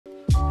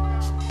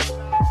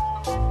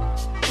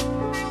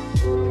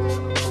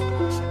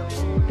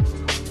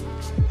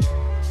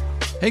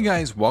Hey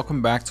guys,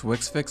 welcome back to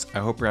Wix Fix. I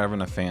hope you're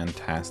having a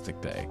fantastic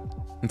day.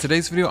 In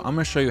today's video, I'm going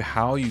to show you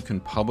how you can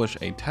publish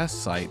a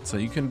test site so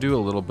you can do a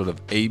little bit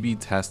of A/B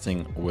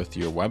testing with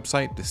your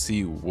website to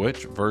see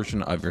which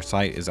version of your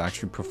site is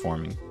actually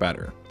performing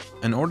better.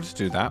 In order to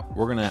do that,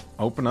 we're going to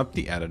open up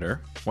the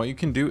editor. What you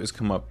can do is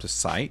come up to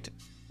Site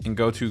and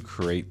go to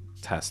Create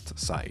Test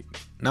Site.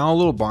 Now a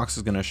little box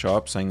is going to show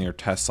up saying your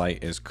test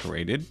site is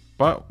created,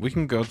 but we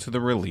can go to the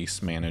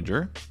Release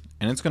Manager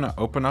and it's going to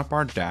open up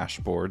our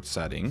dashboard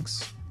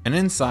settings. And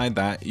inside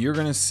that, you're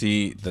going to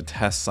see the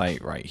test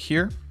site right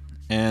here.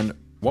 And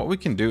what we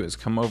can do is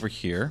come over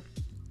here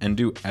and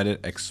do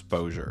Edit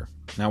Exposure.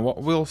 Now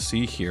what we'll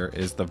see here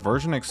is the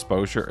version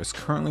exposure is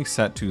currently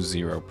set to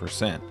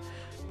 0%.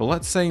 But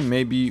let's say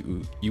maybe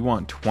you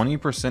want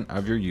 20%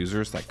 of your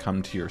users that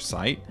come to your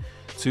site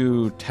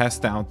to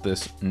test out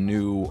this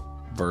new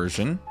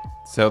version.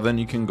 So then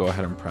you can go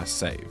ahead and press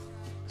save.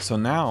 So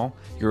now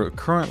your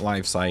current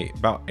live site,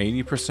 about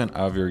 80%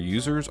 of your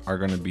users are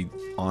going to be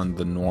on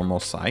the normal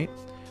site.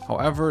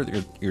 However,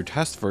 your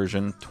test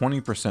version,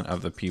 20%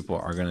 of the people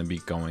are going to be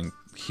going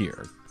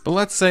here. But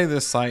let's say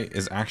this site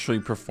is actually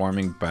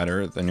performing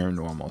better than your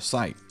normal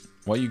site.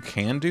 What you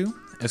can do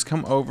is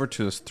come over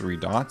to this three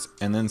dots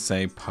and then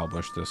say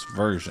publish this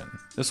version.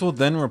 This will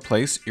then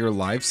replace your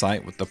live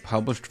site with the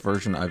published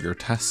version of your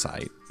test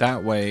site.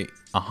 That way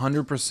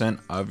 100%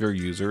 of your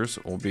users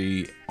will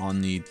be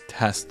on the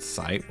test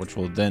site, which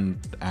will then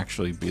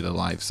actually be the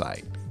live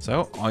site.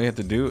 So all you have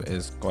to do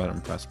is go ahead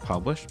and press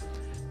publish.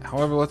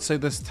 However, let's say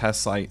this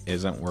test site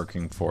isn't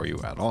working for you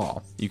at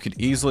all. You could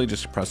easily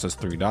just press those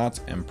three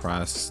dots and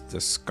press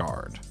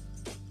discard.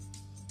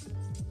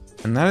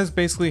 And that is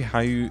basically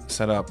how you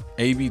set up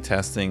A/B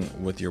testing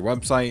with your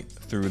website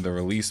through the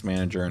Release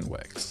Manager in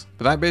Wix.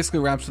 But that basically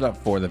wraps it up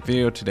for the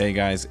video today,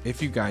 guys.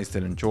 If you guys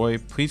did enjoy,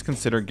 please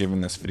consider giving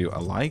this video a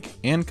like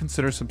and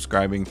consider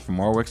subscribing for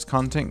more Wix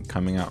content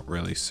coming out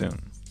really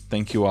soon.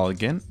 Thank you all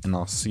again, and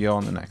I'll see you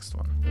on the next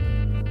one.